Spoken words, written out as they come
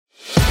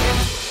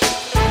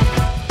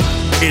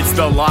It's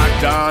the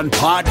Locked On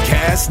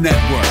Podcast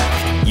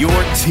Network, your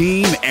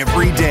team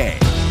every day.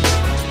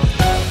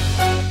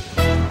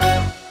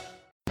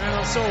 Man,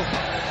 I'm so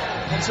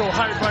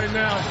hyped right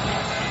now.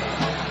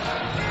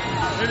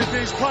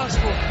 Anything's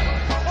possible.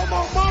 Oh,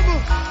 my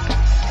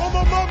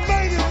mama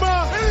made it,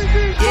 ma.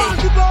 Anything's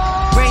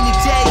possible. Rainy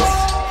days,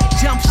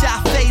 jump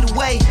shot, fade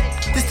away.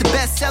 This the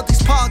best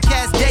Celtics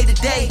podcast day to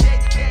day.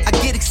 I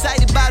get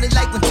excited about it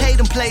like when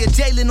Tatum play, or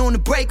Jalen on the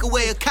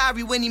breakaway, or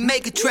Kyrie when he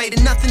make a trade.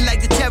 And nothing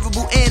like the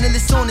terrible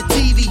analysts on the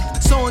TV.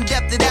 So in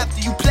depth that after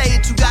you play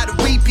it, you gotta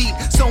repeat.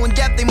 So in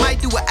depth they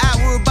might do an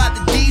hour about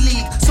the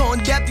D-League. So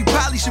in depth you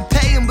probably should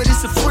pay him, but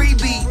it's a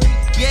freebie.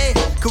 Yeah,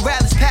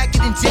 Karalis,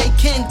 Packard, and J.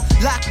 King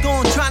locked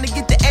on, trying to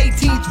get the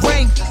 18th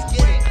ring.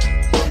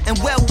 And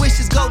well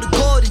wishes go to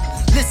Gordon.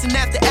 Listen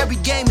after every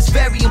game, it's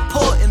very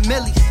important,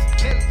 Millies.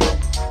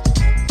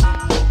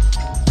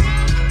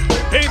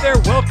 Hey there,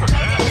 welcome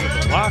back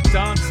to the Locked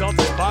On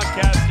Celtics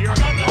podcast here on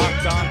the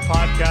Locked On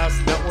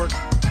Podcast Network.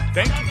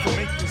 Thank you for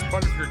making this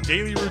part of your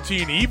daily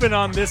routine, even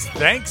on this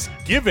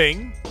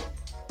Thanksgiving.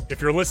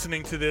 If you're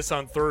listening to this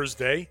on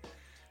Thursday,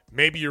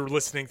 maybe you're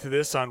listening to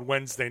this on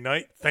Wednesday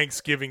night,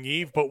 Thanksgiving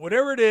Eve, but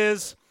whatever it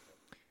is,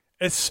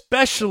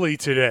 especially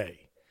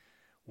today,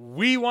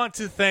 we want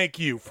to thank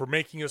you for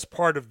making us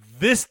part of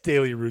this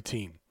daily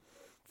routine,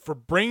 for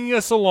bringing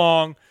us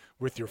along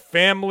with your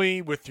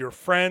family, with your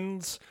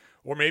friends,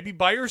 or maybe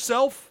by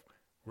yourself.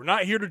 We're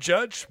not here to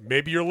judge.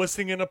 Maybe you're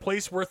listening in a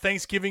place where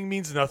Thanksgiving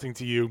means nothing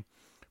to you.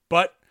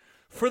 But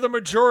for the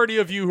majority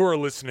of you who are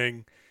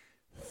listening,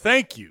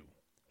 thank you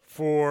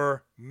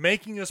for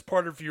making us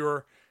part of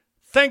your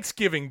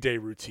Thanksgiving Day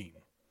routine.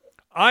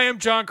 I am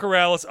John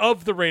Karalis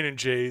of the Rain and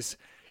Jays,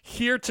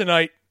 here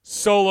tonight,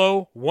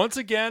 solo, once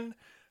again.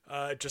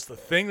 Just a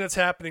thing that's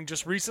happening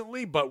just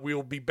recently, but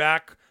we'll be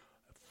back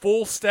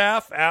full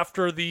staff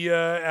after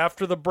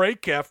the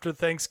break, after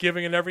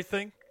Thanksgiving and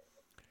everything.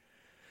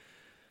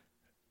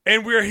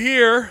 And we're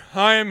here,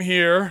 I am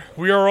here,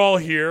 we are all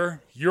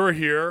here, you're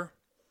here,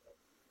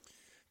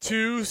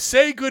 to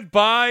say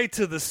goodbye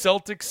to the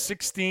Celtics'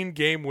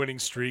 16-game winning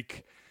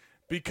streak,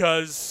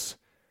 because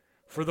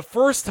for the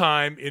first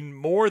time in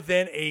more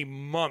than a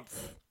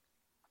month,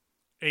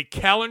 a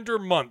calendar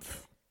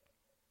month,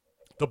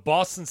 the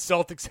Boston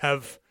Celtics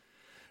have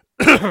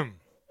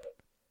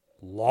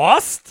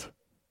lost?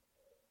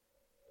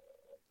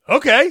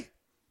 Okay,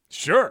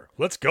 sure,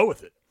 let's go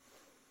with it.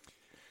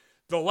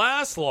 The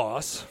last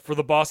loss for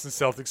the Boston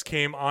Celtics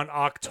came on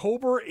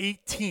October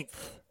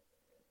 18th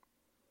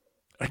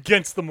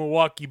against the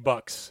Milwaukee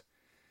Bucks.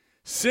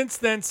 Since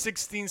then,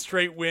 16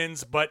 straight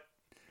wins, but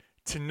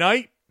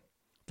tonight,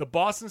 the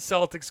Boston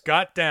Celtics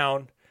got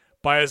down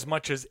by as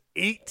much as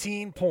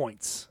 18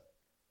 points,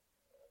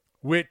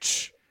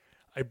 which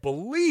I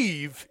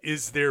believe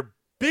is their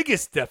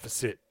biggest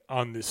deficit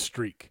on this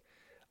streak.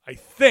 I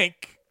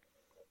think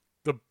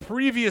the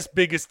previous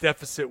biggest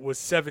deficit was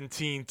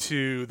 17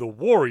 to the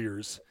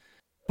Warriors.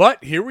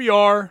 But here we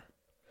are,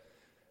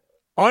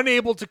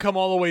 unable to come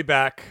all the way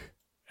back.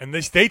 And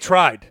they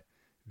tried.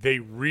 They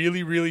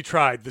really, really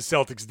tried, the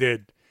Celtics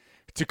did,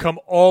 to come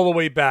all the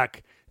way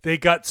back. They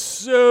got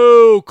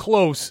so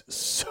close,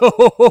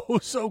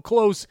 so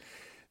close.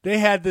 They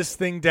had this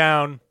thing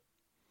down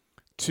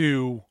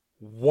to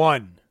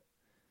 1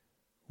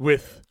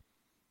 with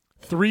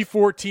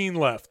 3:14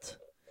 left.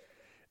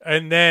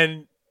 And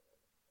then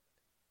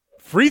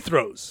free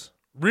throws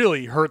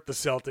really hurt the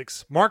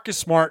Celtics. Marcus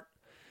Smart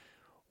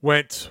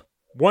went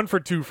 1 for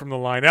 2 from the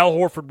line. Al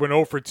Horford went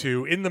 0 for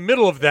 2. In the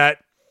middle of that,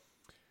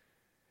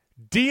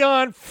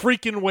 Dion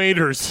freaking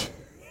Waiters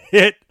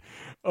hit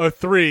a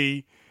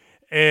 3,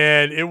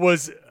 and it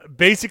was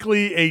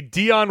basically a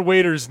Dion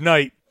Waiters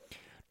night.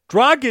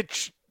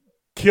 Dragic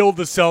killed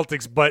the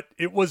Celtics, but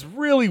it was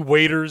really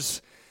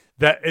Waiters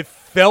that it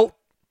felt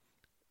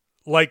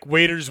like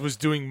Waiters was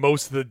doing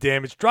most of the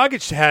damage.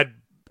 Dragic had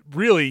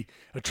really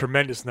a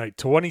tremendous night.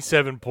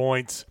 27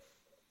 points,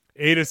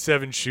 8 of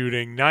 7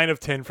 shooting, 9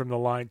 of 10 from the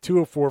line, 2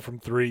 of 4 from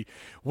 3.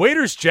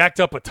 Waiters jacked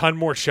up a ton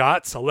more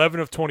shots, 11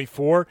 of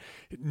 24.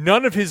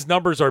 None of his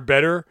numbers are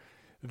better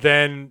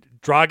than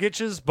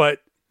Dragic's,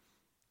 but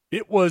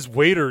it was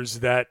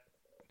Waiters that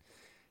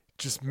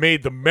just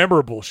made the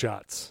memorable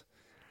shots.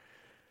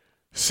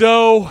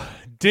 So,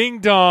 ding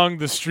dong,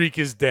 the streak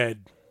is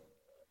dead.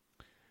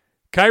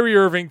 Kyrie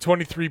Irving,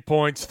 23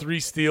 points, 3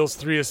 steals,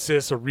 3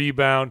 assists, a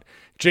rebound.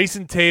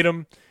 Jason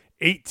Tatum,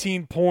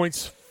 18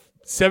 points,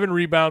 7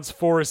 rebounds,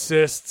 4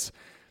 assists.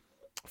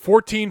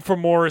 14 for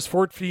Morris,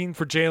 14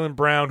 for Jaylen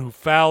Brown, who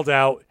fouled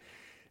out.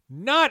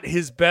 Not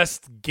his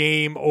best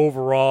game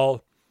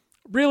overall.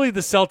 Really,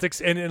 the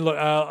Celtics, and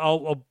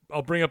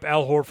I'll bring up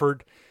Al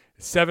Horford,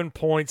 7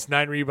 points,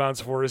 9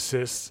 rebounds, 4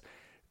 assists.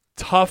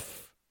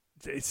 Tough.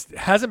 It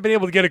hasn't been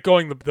able to get it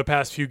going the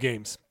past few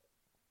games.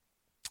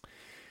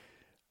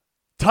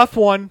 Tough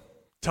one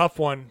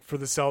for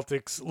the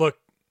Celtics. Look,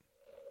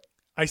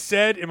 I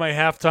said in my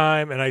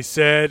halftime, and I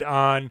said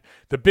on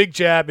the Big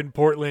Jab in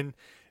Portland,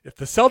 if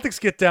the Celtics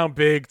get down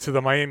big to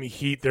the Miami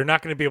Heat, they're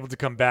not going to be able to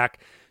come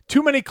back.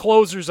 Too many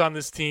closers on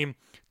this team,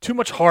 too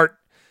much heart.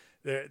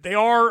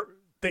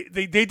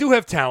 They do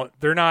have talent.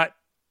 They're not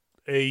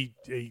an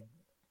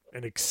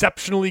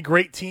exceptionally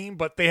great team,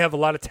 but they have a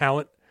lot of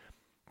talent.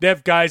 They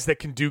have guys that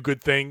can do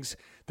good things.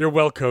 They're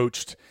well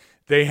coached.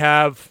 They're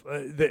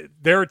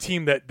a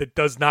team that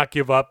does not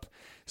give up.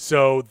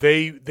 So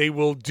they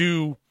will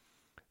do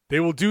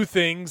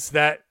things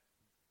that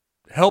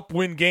help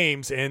win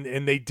games,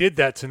 and they did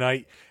that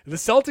tonight. The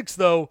Celtics,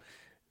 though,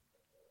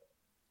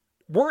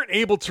 weren't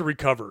able to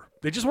recover.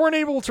 They just weren't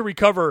able to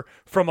recover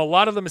from a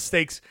lot of the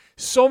mistakes.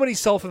 So many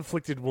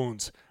self-inflicted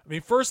wounds. I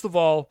mean, first of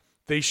all,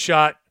 they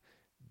shot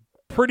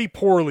pretty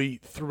poorly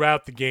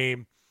throughout the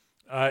game.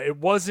 It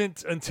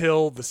wasn't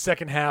until the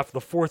second half,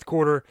 the fourth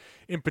quarter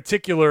in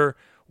particular,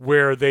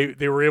 where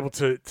they were able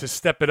to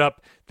step it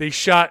up. They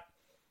shot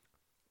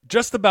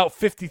just about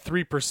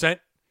 53%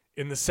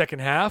 in the second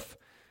half.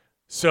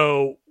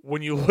 So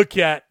when you look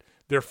at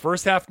their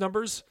first half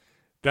numbers,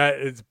 that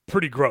is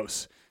pretty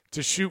gross.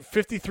 To shoot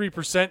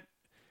 53%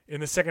 in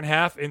the second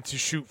half and to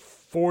shoot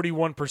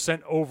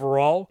 41%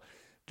 overall,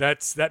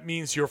 that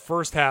means your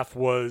first half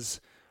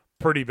was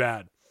pretty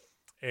bad.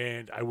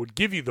 And I would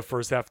give you the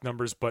first half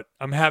numbers, but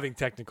I'm having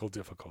technical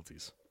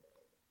difficulties.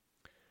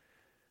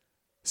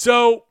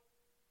 So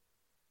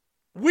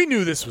we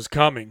knew this was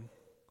coming.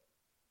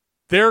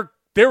 They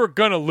were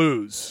going to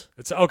lose.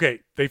 It's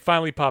okay. They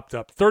finally popped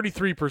up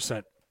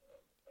 33%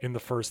 in the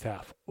first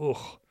half.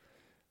 Ugh.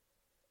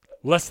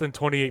 Less than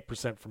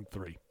 28% from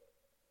three.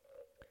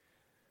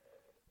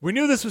 We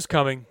knew this was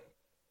coming.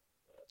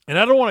 And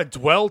I don't want to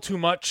dwell too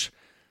much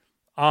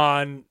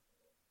on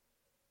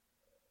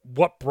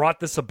what brought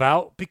this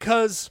about,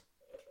 because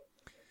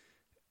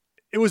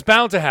it was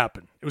bound to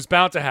happen. It was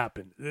bound to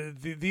happen.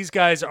 These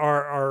guys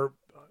are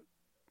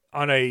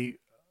on a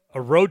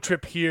road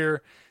trip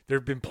here.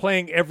 They've been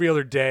playing every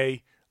other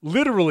day,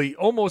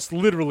 almost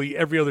literally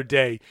every other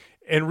day.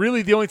 And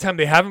really the only time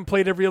they haven't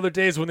played every other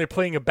day is when they're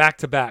playing a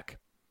back-to-back.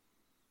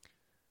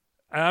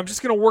 And I'm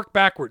just going to work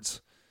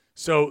backwards.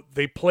 So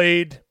they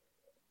played,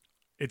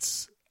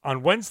 it's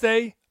on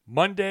Wednesday,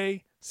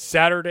 Monday,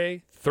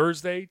 Saturday,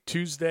 Thursday,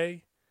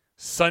 Tuesday,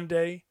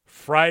 Sunday,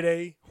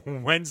 Friday,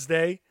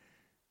 Wednesday,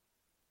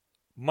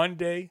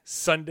 Monday,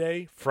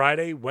 Sunday,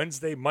 Friday,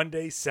 Wednesday,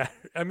 Monday,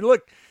 Saturday. I mean,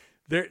 look,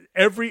 they're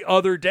every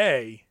other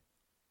day,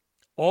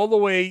 all the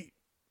way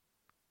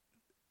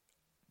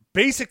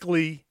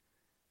basically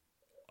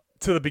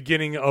to the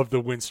beginning of the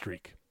win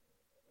streak.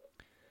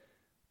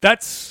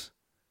 That's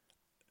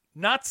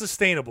not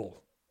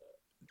sustainable.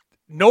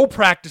 No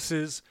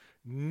practices,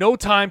 no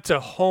time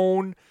to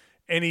hone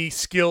any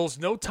skills,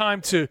 no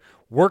time to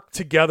work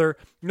together,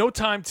 no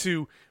time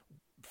to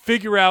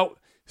figure out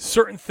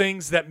certain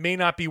things that may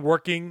not be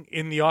working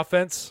in the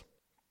offense,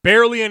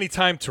 barely any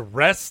time to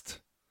rest.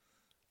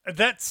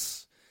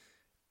 That's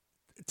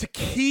to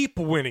keep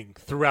winning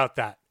throughout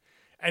that.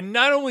 And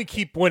not only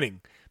keep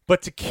winning,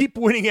 but to keep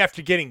winning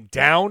after getting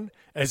down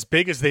as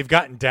big as they've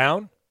gotten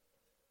down,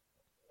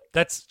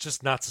 that's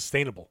just not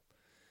sustainable.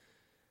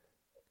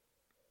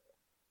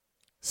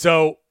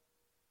 So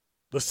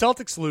the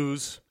Celtics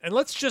lose, and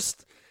let's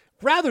just,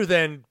 rather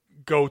than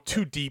go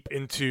too deep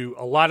into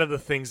a lot of the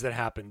things that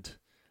happened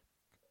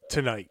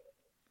tonight,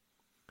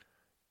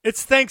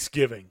 it's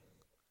Thanksgiving.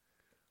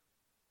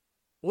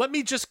 Let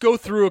me just go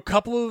through a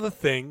couple of the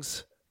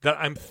things that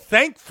I'm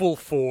thankful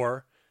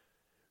for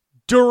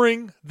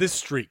during this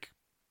streak.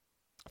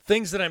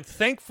 Things that I'm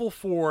thankful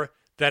for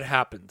that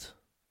happened,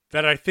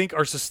 that I think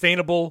are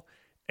sustainable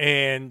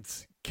and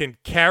can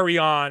carry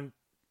on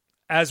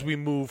as we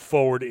move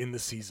forward in the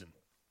season.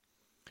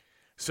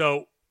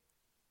 So,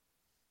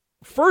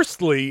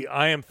 firstly,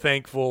 I am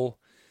thankful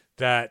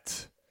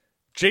that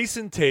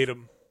Jason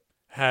Tatum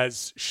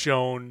has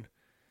shown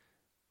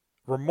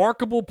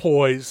remarkable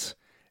poise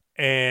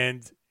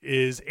and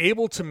is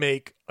able to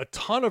make a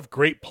ton of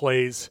great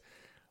plays.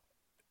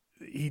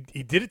 He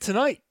did it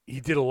tonight. He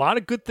did a lot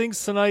of good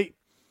things tonight.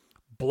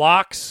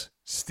 Blocks,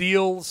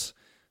 steals,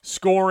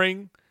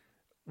 scoring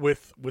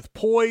with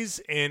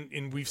poise,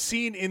 and we've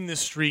seen in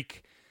this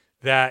streak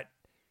that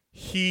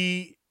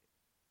he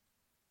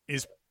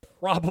is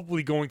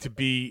probably going to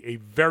be a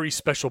very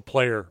special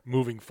player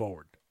moving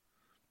forward.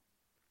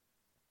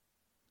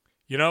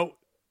 You know,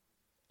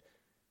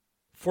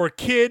 for a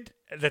kid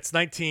that's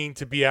 19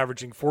 to be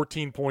averaging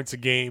 14 points a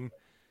game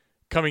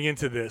coming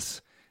into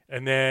this,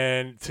 and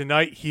then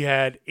tonight he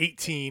had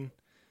 18,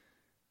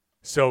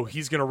 so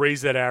he's going to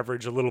raise that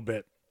average a little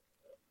bit.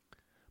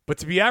 But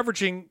to be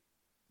averaging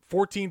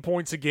 14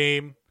 points a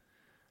game,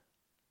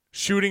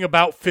 shooting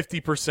about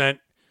 50%,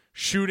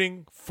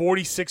 shooting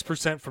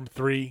 46% from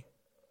three,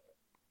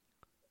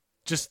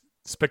 just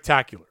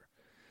spectacular.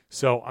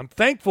 So I'm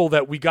thankful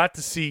that we got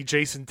to see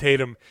Jason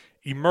Tatum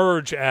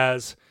emerge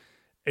as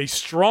a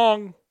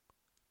strong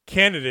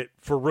candidate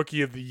for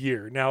Rookie of the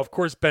Year. Now, of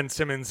course, Ben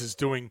Simmons is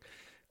doing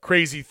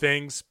crazy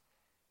things.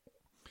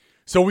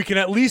 So we can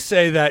at least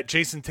say that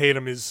Jason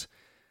Tatum is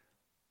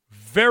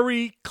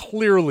very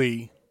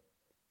clearly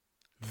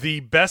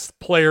the best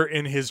player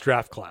in his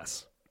draft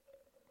class.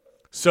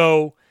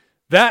 So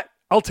that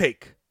I'll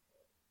take.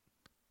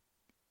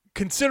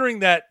 Considering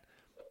that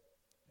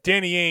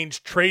Danny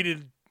Ainge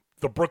traded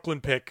the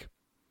Brooklyn pick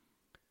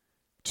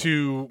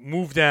to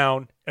move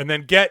down and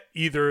then get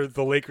either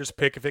the Lakers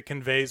pick if it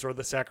conveys or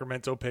the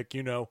Sacramento pick,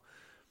 to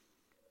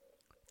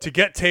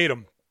get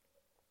Tatum.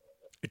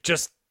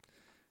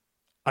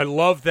 I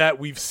love that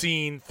we've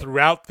seen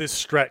throughout this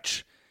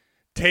stretch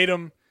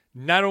Tatum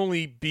not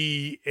only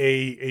be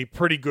a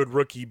pretty good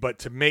rookie, but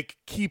to make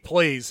key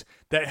plays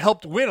that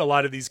helped win a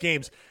lot of these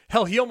games.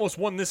 Hell, he almost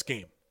won this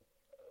game.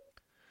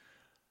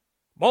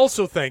 I'm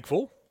also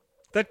thankful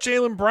that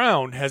Jaylen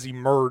Brown has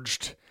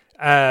emerged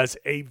as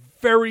a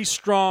very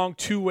strong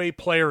two-way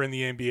player in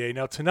the NBA.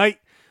 Now, tonight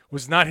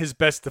was not his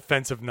best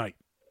defensive night.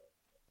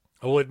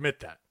 I will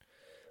admit that.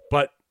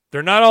 But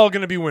they're not all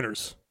going to be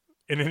winners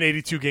in an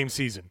 82-game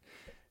season.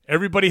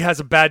 Everybody has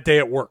a bad day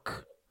at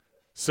work.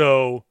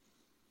 So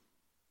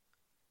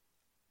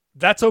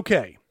that's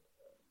okay.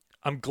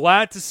 I'm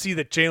glad to see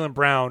that Jaylen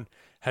Brown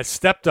has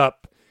stepped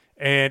up.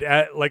 And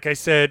like I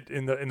said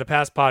in the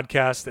past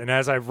podcast, and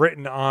as I've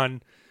written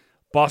on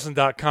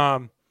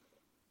Boston.com,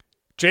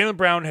 Jaylen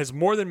Brown has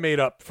more than made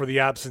up for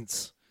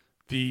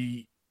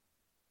the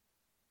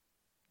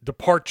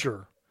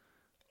departure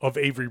of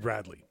Avery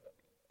Bradley.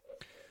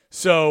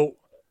 So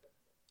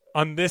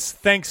on this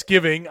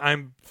Thanksgiving,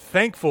 I'm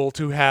thankful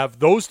to have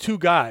those two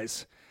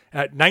guys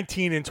at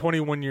 19 and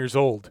 21 years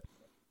old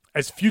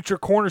as future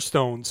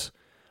cornerstones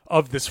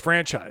of this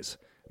franchise.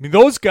 I mean,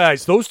 those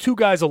two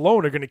guys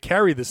alone are going to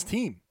carry this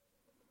team.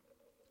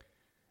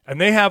 And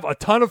they have a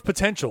ton of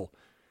potential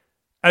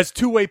as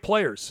two-way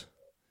players.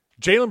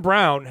 Jaylen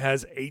Brown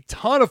has a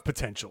ton of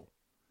potential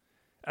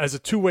as a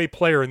two-way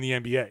player in the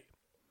NBA.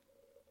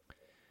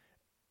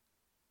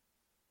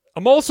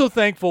 I'm also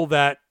thankful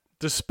that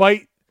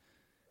despite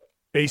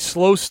a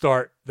slow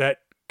start, that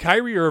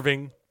Kyrie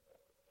Irving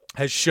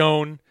has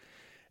shown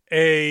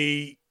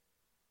a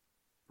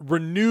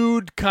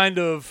renewed kind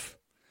of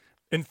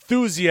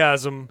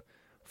enthusiasm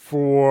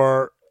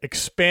for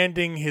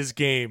expanding his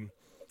game.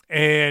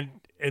 And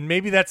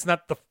maybe that's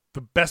not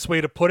the best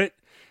way to put it.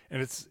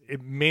 And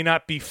it may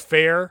not be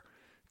fair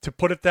to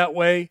put it that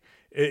way.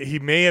 He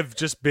may have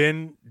just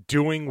been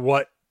doing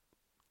what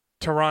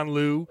Tyronn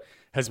Lue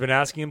has been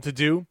asking him to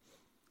do.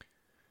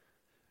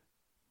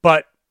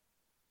 But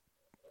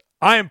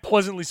I am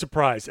pleasantly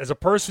surprised. As a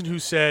person who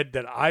said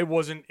that I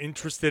wasn't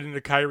interested in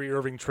the Kyrie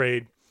Irving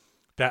trade,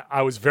 that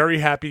I was very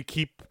happy to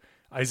keep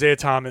Isaiah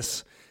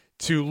Thomas,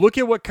 to look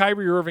at what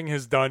Kyrie Irving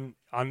has done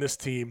on this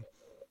team.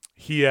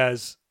 He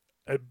has,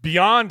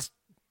 beyond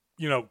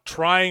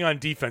trying on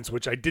defense,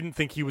 which I didn't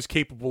think he was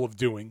capable of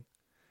doing,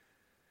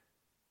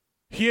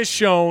 he has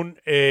shown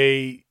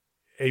a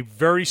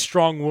very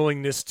strong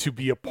willingness to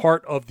be a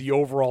part of the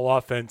overall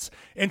offense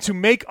and to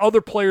make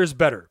other players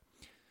better,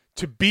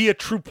 to be a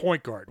true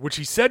point guard, which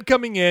he said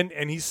coming in,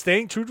 and he's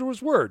staying true to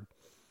his word.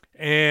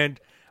 And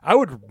I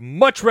would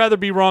much rather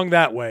be wrong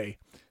that way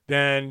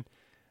than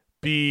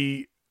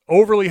be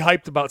overly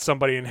hyped about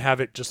somebody and have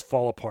it just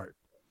fall apart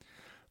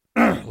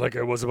like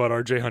I was about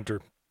RJ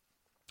Hunter.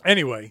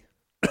 Anyway,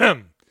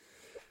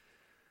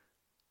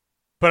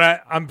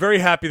 but I'm very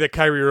happy that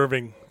Kyrie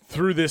Irving,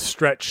 through this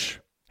stretch,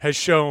 has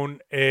shown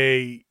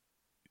a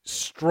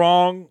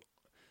strong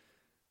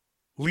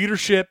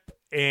leadership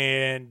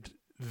and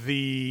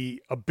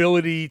the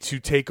ability to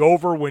take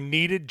over when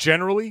needed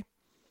generally,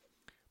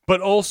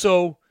 but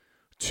also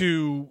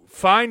to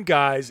find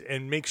guys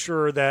and make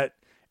sure that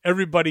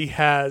everybody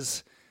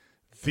has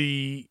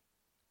the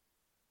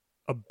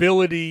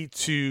ability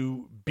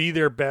to be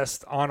their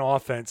best on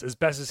offense as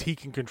best as he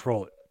can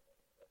control it.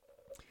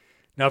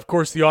 Now, of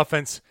course, the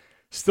offense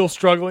still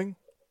struggling,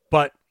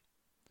 but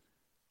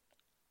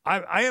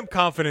I am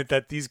confident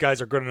that these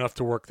guys are good enough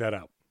to work that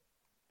out.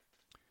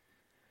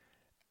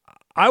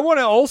 I want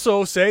to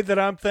also say that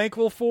I'm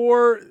thankful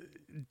for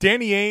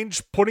Danny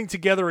Ainge putting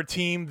together a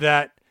team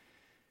that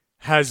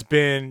has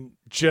been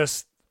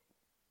just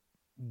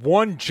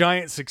one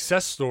giant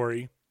success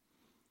story.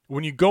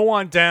 When you go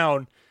on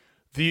down,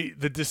 the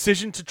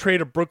decision to trade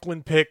a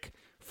Brooklyn pick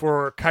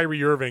for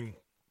Kyrie Irving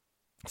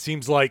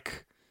seems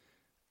like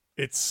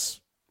it's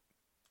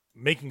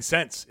making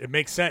sense. It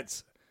makes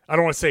sense. I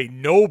don't want to say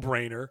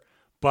no-brainer,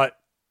 but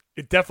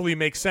it definitely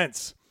makes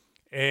sense.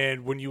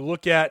 And when you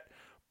look at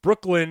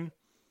Brooklyn,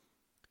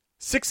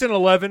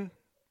 6-11,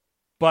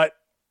 but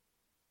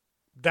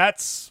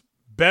that's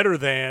better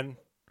than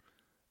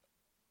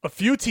a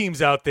few teams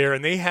out there,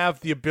 and they have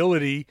the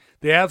ability,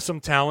 they have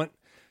some talent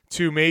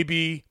to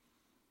maybe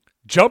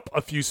jump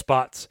a few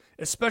spots,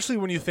 especially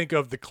when you think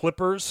of the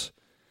Clippers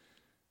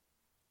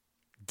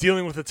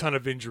dealing with a ton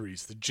of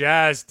injuries, the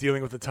Jazz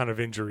dealing with a ton of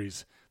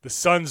injuries, the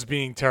Suns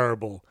being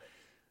terrible.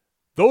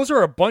 Those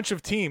are a bunch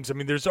of teams. I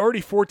mean, there's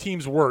already 4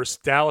 teams worse: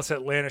 Dallas,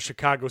 Atlanta,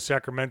 Chicago,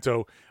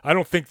 Sacramento. I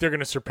don't think they're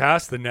going to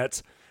surpass the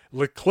Nets.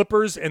 The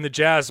Clippers and the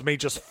Jazz may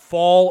just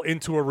fall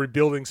into a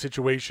rebuilding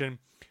situation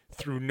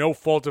through no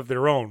fault of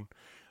their own.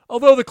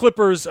 Although the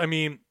Clippers, I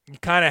mean, you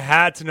kind of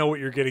had to know what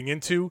you're getting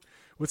into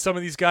with some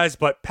of these guys,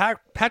 but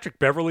Patrick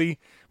Beverley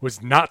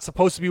was not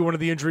supposed to be one of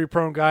the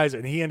injury-prone guys,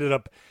 and he ended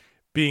up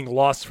being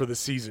lost for the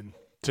season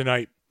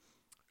tonight.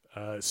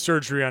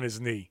 surgery on his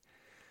knee.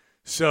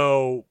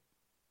 So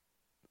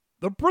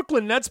the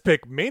Brooklyn Nets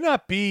pick may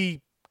not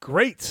be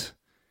great.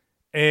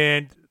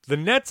 And the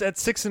Nets at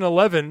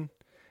 6-11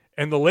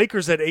 and the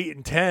Lakers at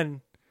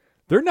 8-10,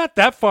 they're not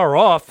that far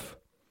off.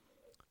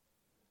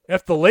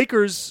 If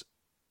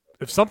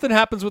something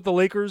happens with the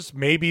Lakers,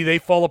 maybe they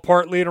fall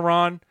apart later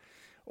on.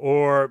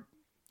 Or,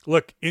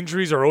 look,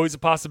 injuries are always a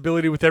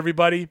possibility with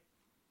everybody.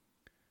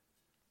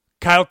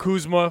 Kyle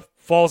Kuzma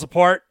falls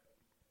apart,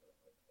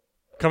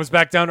 comes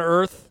back down to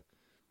earth.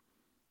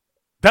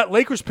 That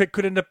Lakers pick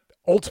could end up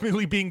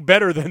ultimately being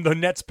better than the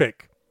Nets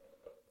pick.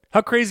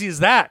 How crazy is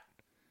that?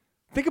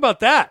 Think about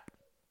that.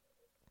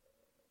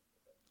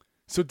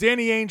 So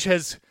Danny Ainge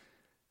has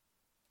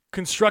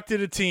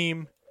constructed a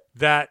team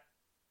that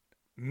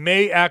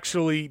may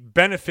actually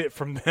benefit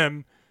from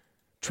them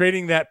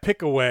trading that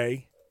pick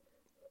away.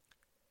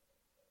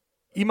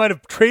 He might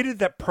have traded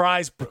that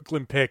prized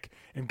Brooklyn pick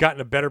and gotten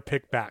a better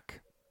pick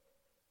back.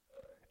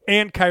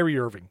 And Kyrie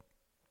Irving.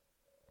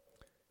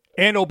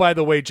 And, oh, by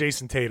the way,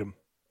 Jason Tatum.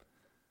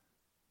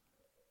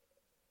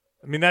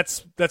 I mean,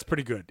 that's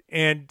pretty good.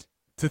 And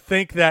to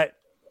think that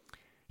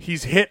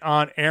he's hit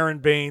on Aaron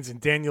Baines and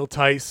Daniel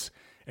Tice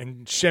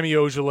and Shemi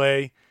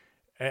Ojeleye,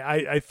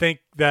 I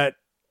think that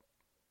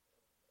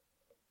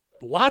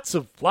lots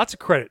of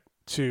credit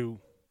to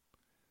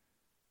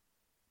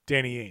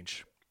Danny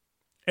Ainge.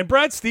 And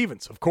Brad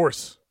Stevens, of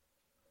course.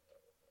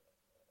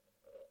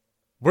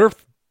 We're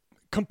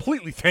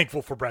completely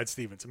thankful for Brad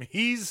Stevens. I mean,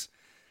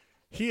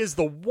 he is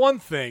the one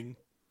thing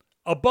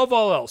above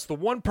all else, the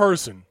one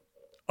person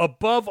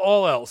above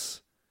all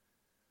else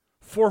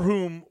for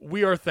whom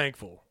we are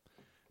thankful.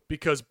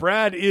 Because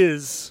Brad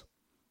is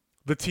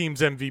the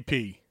team's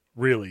MVP,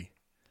 really.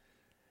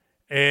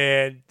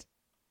 And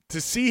to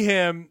see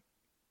him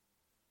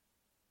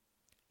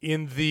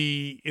in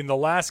the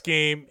last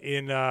game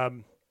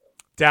in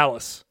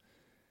Dallas,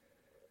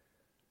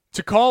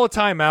 to call a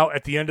timeout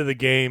at the end of the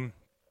game,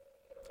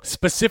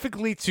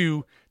 specifically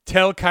to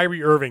tell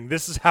Kyrie Irving,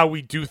 this is how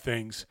we do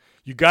things.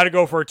 You got to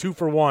go for a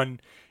 2-for-1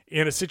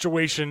 in a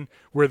situation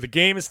where the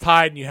game is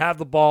tied and you have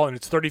the ball and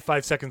it's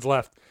 35 seconds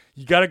left.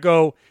 You got to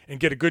go and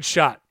get a good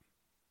shot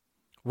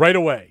right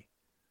away,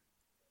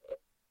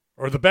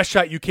 or the best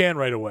shot you can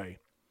right away.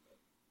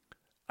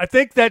 I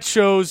think that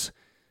shows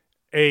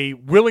a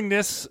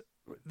willingness.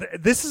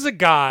 This is a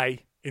guy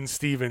in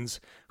Stevens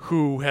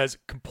who has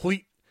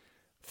complete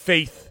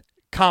faith,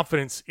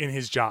 confidence in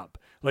his job.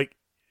 Like,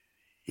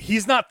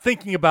 he's not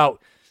thinking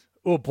about,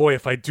 oh boy,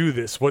 if I do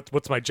this,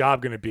 what's my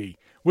job going to be?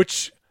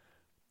 Which,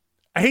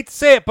 I hate to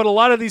say it, but a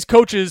lot of these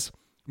coaches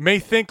may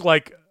think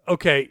like,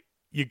 okay,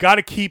 you got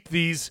to keep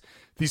these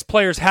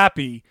players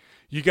happy.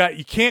 You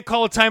can't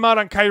call a timeout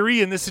on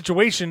Kyrie in this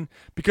situation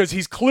because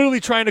he's clearly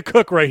trying to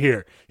cook right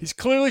here. He's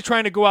clearly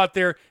trying to go out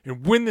there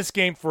and win this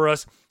game for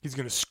us. He's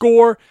going to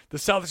score. The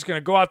Celtics are going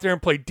to go out there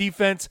and play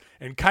defense,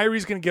 and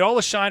Kyrie's going to get all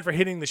the shine for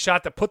hitting the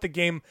shot that put the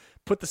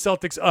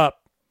Celtics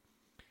up.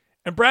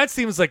 And Brad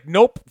Stevens is like,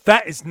 nope,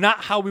 that is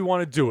not how we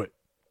want to do it.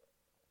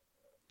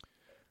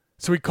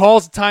 So he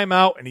calls a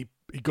timeout, and he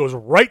goes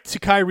right to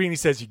Kyrie, and he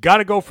says, you got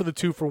to go for the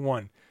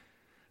 2-for-1.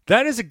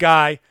 That is a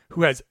guy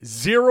who has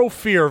zero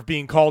fear of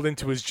being called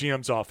into his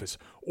GM's office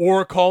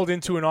or called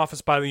into an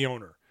office by the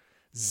owner.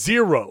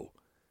 Zero.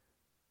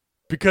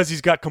 Because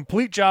he's got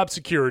complete job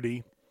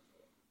security,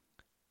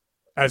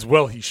 as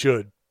well he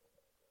should.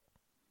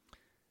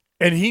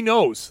 And he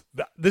knows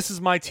that this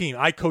is my team.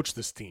 I coach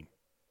this team.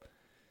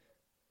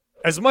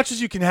 As much as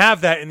you can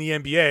have that in the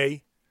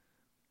NBA,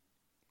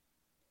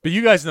 but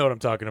you guys know what I'm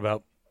talking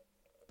about.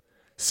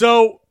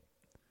 So,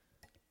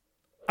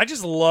 I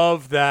just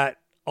love that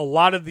a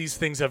lot of these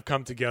things have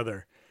come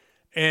together.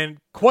 And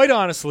quite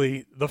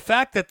honestly, the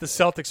fact that the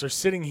Celtics are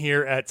sitting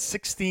here at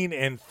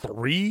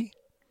 16-3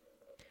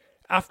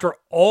 after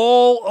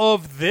all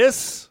of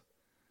this,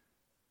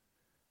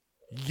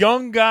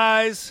 young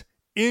guys,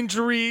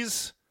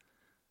 injuries,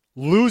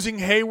 losing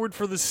Hayward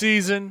for the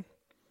season,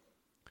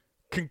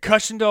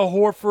 concussion to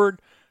Horford,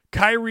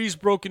 Kyrie's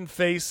broken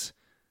face,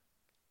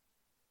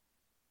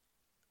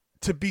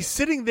 to be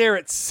sitting there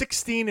at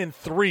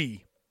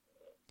 16-3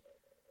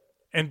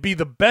 and be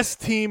the best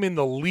team in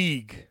the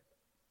league,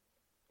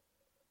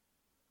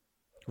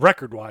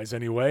 record-wise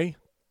anyway,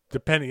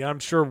 depending. I'm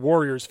sure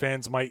Warriors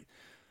fans might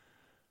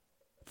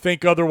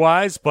think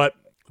otherwise, but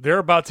they're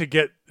about to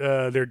get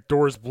their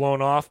doors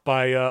blown off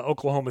by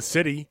Oklahoma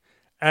City.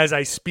 As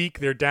I speak,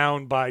 they're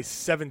down by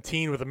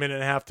 17 with a minute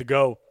and a half to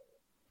go.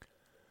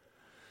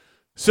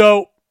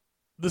 So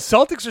the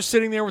Celtics are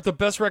sitting there with the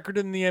best record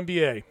in the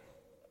NBA.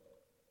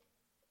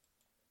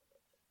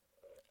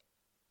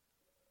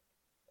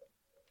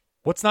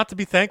 What's not to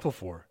be thankful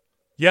for?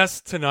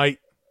 Yes, tonight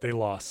they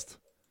lost.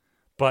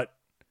 But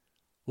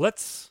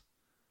let's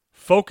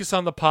focus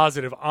on the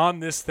positive on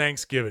this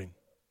Thanksgiving.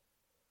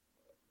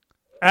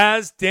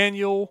 As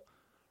Daniel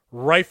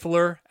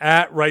Reifler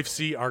at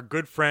Rifec, our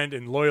good friend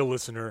and loyal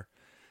listener,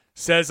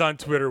 says on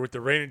Twitter with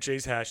the Rain and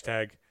Jays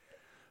hashtag,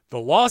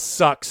 the loss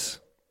sucks,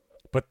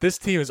 but this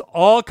team is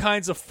all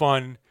kinds of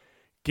fun.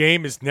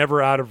 Game is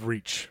never out of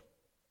reach.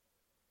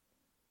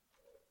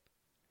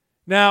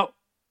 Now,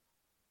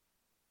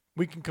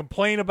 we can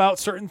complain about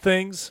certain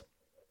things,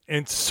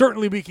 and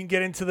certainly we can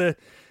get into the...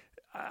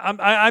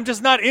 I'm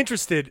just not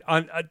interested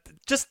on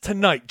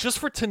just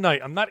for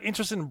tonight. I'm not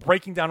interested in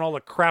breaking down all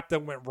the crap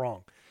that went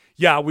wrong.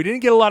 Yeah, we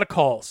didn't get a lot of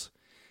calls.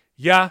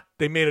 Yeah,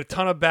 they made a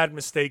ton of bad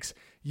mistakes.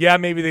 Yeah,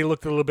 maybe they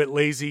looked a little bit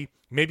lazy.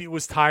 Maybe it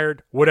was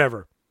tired,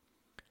 whatever.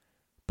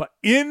 But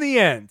in the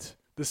end,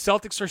 the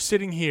Celtics are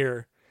sitting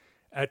here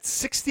at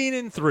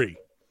 16-3.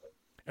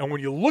 And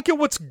when you look at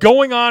what's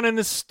going on in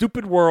this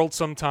stupid world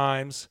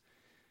sometimes,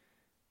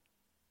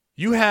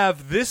 you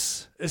have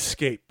this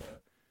escape.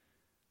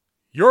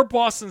 Your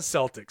Boston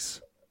Celtics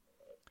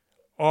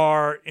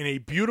are in a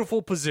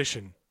beautiful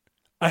position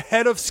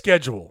ahead of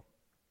schedule.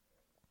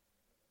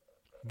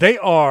 They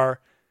are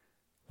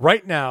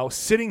right now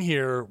sitting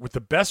here with the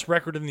best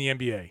record in the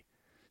NBA.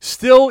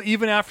 Still,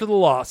 even after the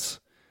loss,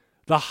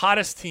 the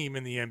hottest team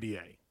in the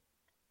NBA.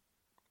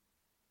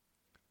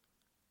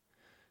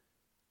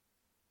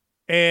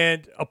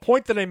 And a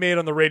point that I made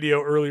on the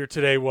radio earlier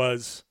today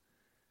was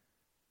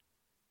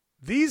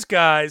these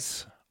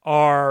guys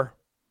are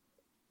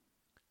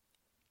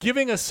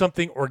giving us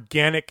something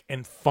organic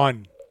and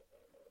fun.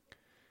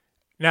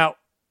 Now,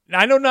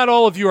 I know not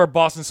all of you are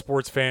Boston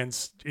sports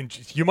fans.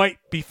 You might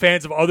be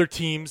fans of other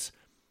teams,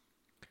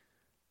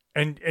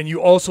 and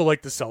you also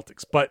like the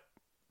Celtics. But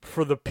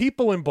for the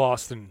people in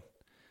Boston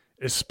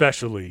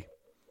especially,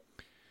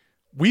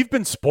 we've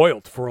been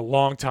spoiled for a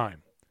long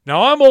time.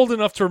 Now, I'm old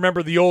enough to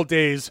remember the old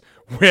days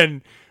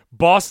when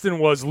Boston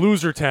was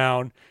loser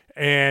town,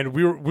 and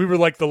we were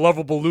like the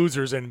lovable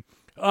losers, and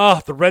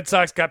the Red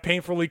Sox got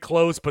painfully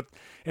close,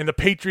 and the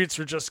Patriots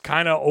were just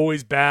kind of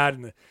always bad.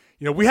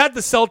 And we had the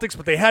Celtics,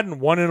 but they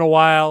hadn't won in a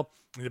while.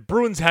 The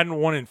Bruins hadn't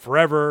won in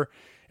forever,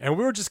 and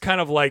we were just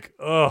kind of like,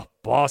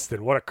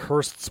 Boston, what a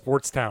cursed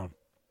sports town.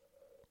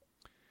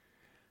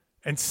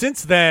 And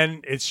since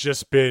then, it's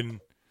just been,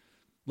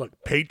 look,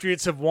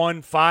 Patriots have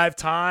won 5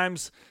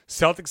 times.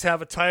 Celtics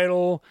have a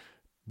title.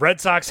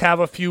 Red Sox have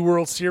a few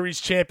World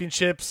Series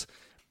championships.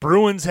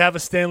 Bruins have a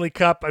Stanley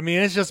Cup. I mean,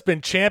 it's just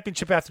been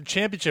championship after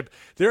championship.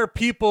 There are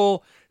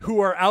people who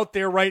are out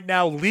there right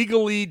now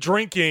legally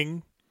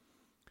drinking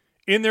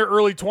in their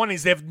early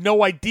 20s. They have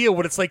no idea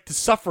what it's like to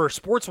suffer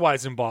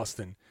sports-wise in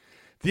Boston.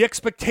 The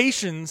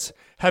expectations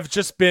have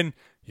just been,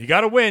 you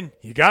got to win,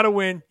 you got to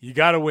win, you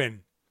got to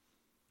win.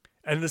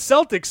 And the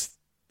Celtics,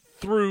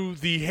 through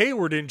the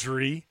Hayward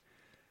injury,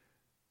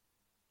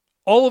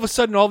 all of a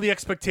sudden all the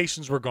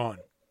expectations were gone.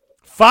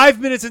 5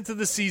 minutes into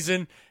the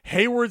season,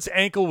 Hayward's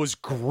ankle was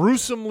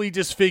gruesomely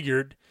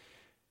disfigured,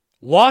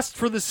 lost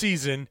for the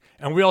season,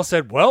 and we all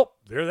said, well,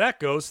 there that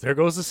goes. There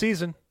goes the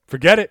season.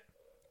 Forget it.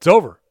 It's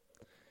over.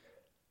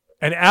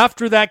 And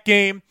after that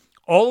game,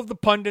 all of the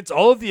pundits,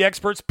 all of the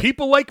experts,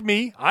 people like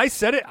me, I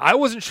said it. I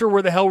wasn't sure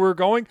where the hell we were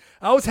going.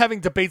 I was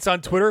having debates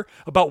on Twitter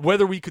about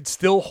whether we could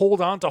still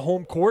hold on to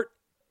home court.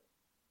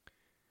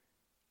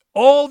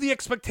 All the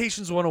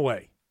expectations went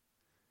away.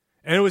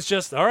 And it was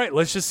just, all right,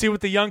 let's just see what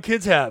the young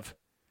kids have.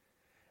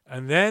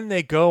 And then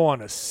they go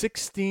on a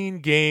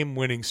 16-game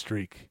winning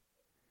streak.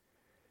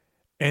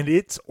 And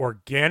it's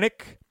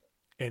organic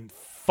and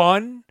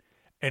fun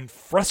and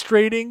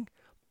frustrating,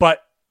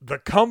 but the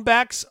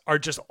comebacks are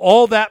just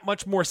all that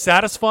much more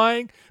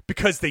satisfying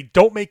because they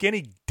don't make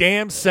any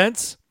damn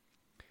sense.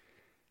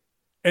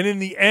 And in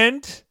the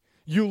end,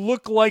 you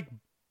look like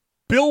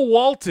Bill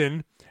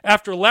Walton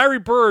after Larry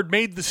Bird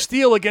made the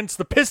steal against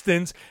the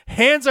Pistons,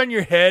 hands on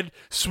your head,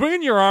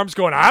 swinging your arms,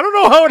 going, I don't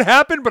know how it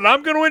happened, but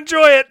I'm going to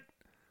enjoy it.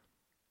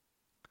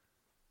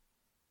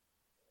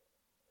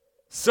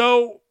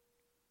 So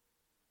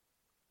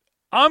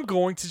I'm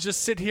going to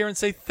just sit here and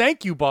say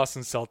thank you,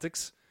 Boston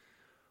Celtics,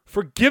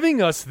 for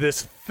giving us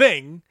this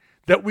thing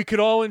that we could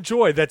all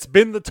enjoy that's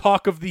been the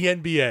talk of the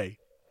NBA.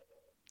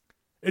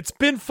 It's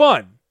been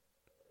fun.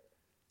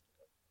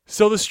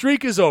 So the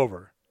streak is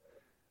over.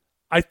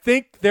 I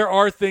think there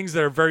are things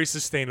that are very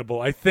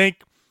sustainable. I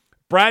think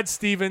Brad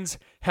Stevens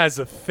has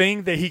a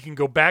thing that he can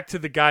go back to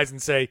the guys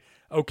and say,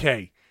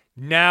 okay,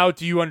 now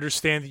do you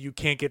understand that you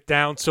can't get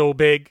down so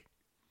big?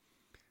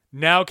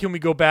 Now can we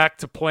go back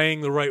to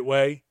playing the right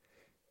way?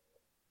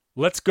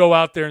 Let's go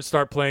out there and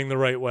start playing the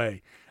right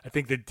way. I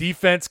think the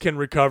defense can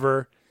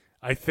recover.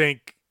 I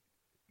think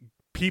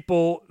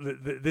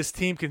this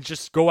team can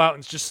just go out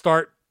and just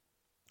start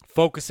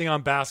focusing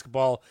on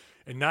basketball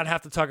and not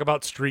have to talk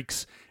about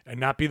streaks and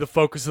not be the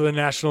focus of the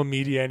national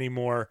media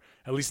anymore,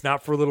 at least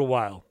not for a little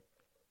while.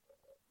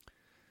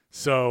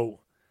 So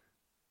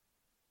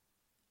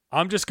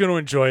I'm just going to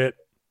enjoy it,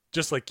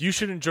 just like you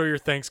should enjoy your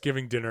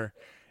Thanksgiving dinner.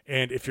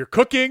 And if you're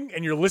cooking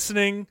and you're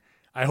listening,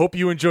 I hope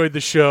you enjoyed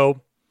the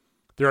show.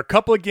 There are a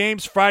couple of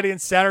games Friday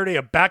and Saturday,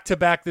 a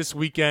back-to-back this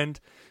weekend.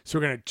 So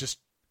we're going to just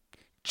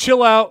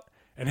chill out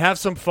and have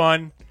some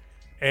fun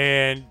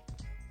and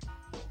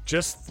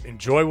just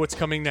enjoy what's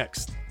coming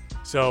next.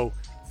 So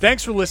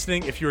thanks for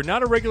listening. If you're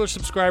not a regular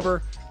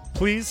subscriber,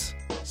 please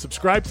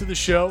subscribe to the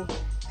show.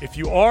 If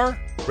you are,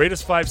 rate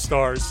us 5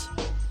 stars.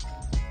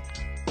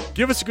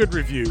 Give us a good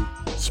review.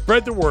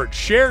 Spread the word.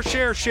 Share.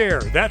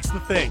 That's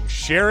the thing.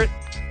 Share it.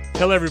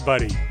 tell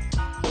everybody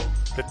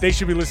that they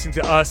should be listening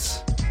to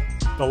us,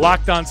 the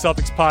Locked On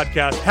Celtics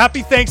podcast.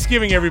 Happy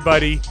Thanksgiving,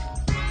 everybody.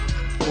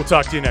 We'll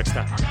talk to you next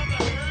time.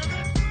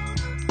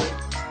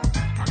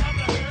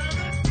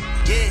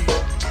 Yeah,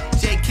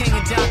 Jay King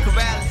and John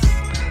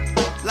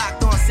Karalis,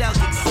 Locked On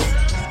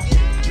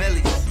Celtics,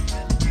 Millies.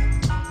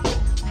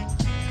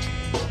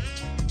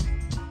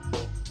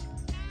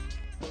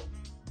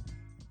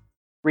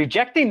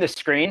 Rejecting the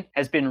Screen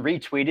has been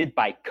retweeted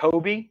by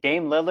Kobe,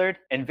 Dame Lillard,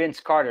 and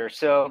Vince Carter,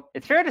 so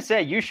it's fair to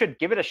say you should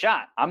give it a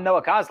shot. I'm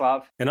Noah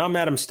Kozlov. And I'm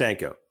Adam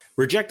Stanko.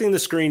 Rejecting the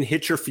Screen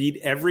hits your feed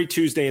every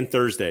Tuesday and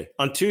Thursday.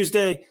 On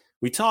Tuesday,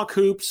 we talk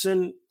hoops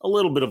and a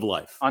little bit of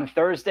life. On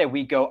Thursday,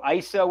 we go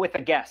ISO with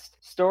a guest.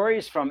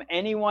 Stories from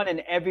anyone and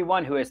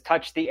everyone who has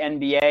touched the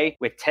NBA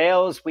with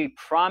tales we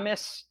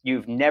promise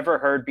you've never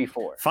heard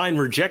before. Find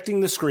Rejecting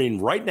the Screen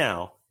right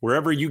now,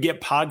 wherever you get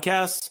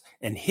podcasts,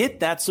 and hit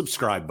that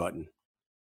subscribe button.